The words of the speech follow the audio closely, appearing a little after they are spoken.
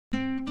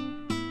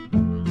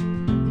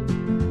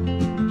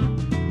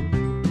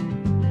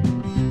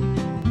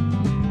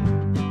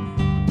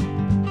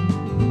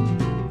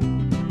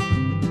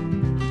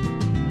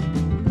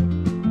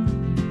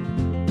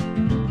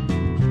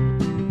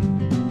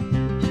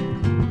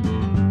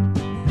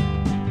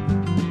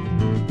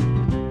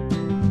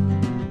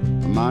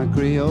my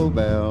Creole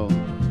Belle,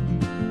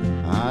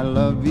 I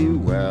love you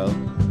well,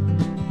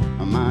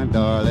 my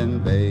darling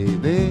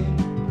baby,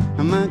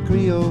 my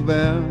Creole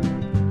Belle,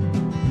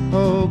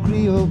 oh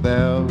Creole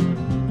Belle,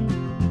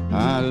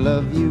 I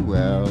love you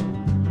well.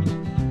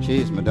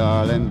 She's my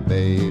darling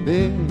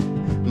baby,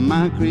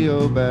 my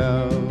Creole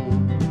Belle.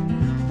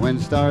 When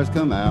stars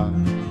come out,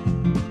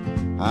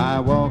 I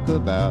walk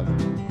about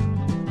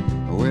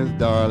with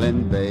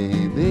darling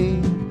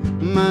baby,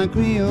 my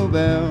Creole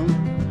Belle,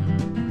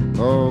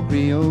 oh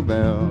Creole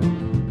Belle,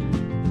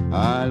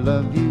 I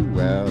love you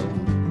well,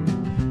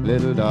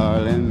 little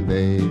darling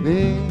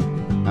baby,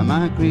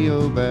 my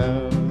Creole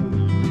Belle.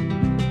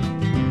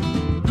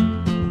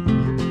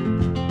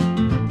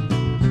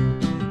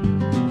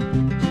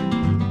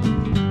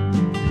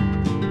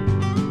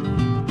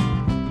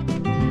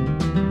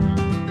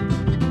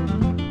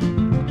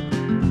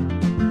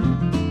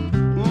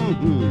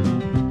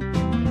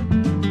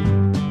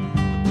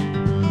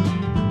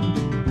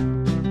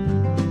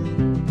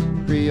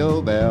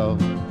 Creole Belle,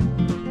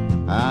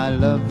 I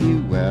love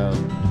you well,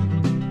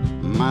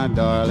 my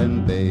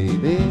darling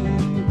baby,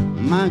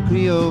 my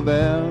Creole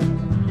Belle,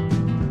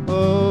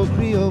 oh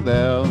Creole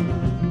Belle,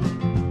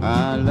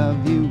 I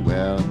love you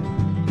well,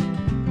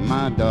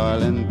 my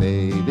darling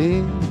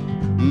baby,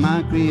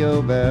 my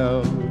Creole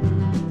Belle.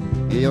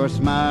 Your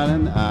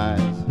smiling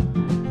eyes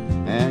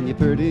and your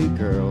pretty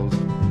curls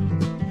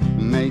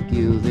make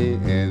you the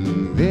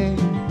envy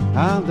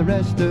of the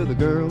rest of the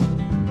girls.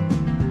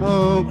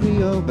 Oh,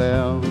 Creole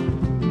Belle,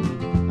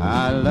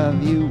 I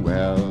love you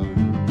well,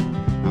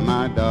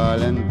 my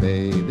darling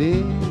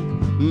baby,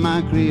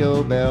 my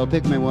Creole Belle.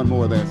 Pick me one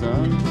more there,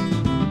 son.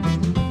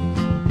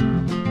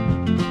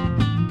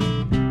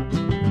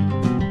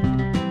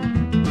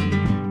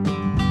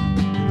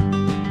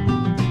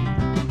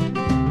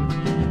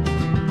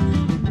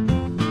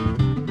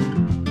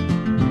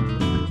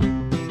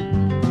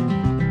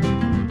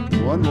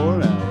 One more,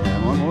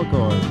 yeah, one more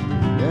chord,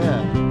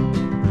 yeah.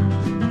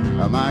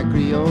 My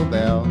Creole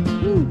Belle,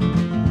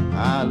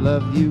 I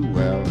love you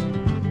well,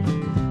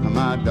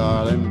 my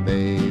darling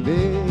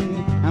baby,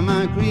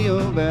 my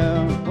Creole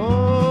Belle,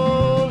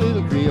 oh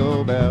little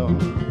Creole Belle,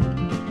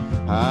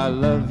 I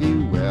love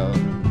you well,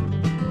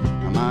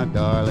 my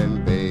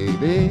darling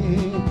baby,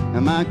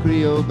 my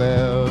Creole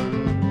Belle.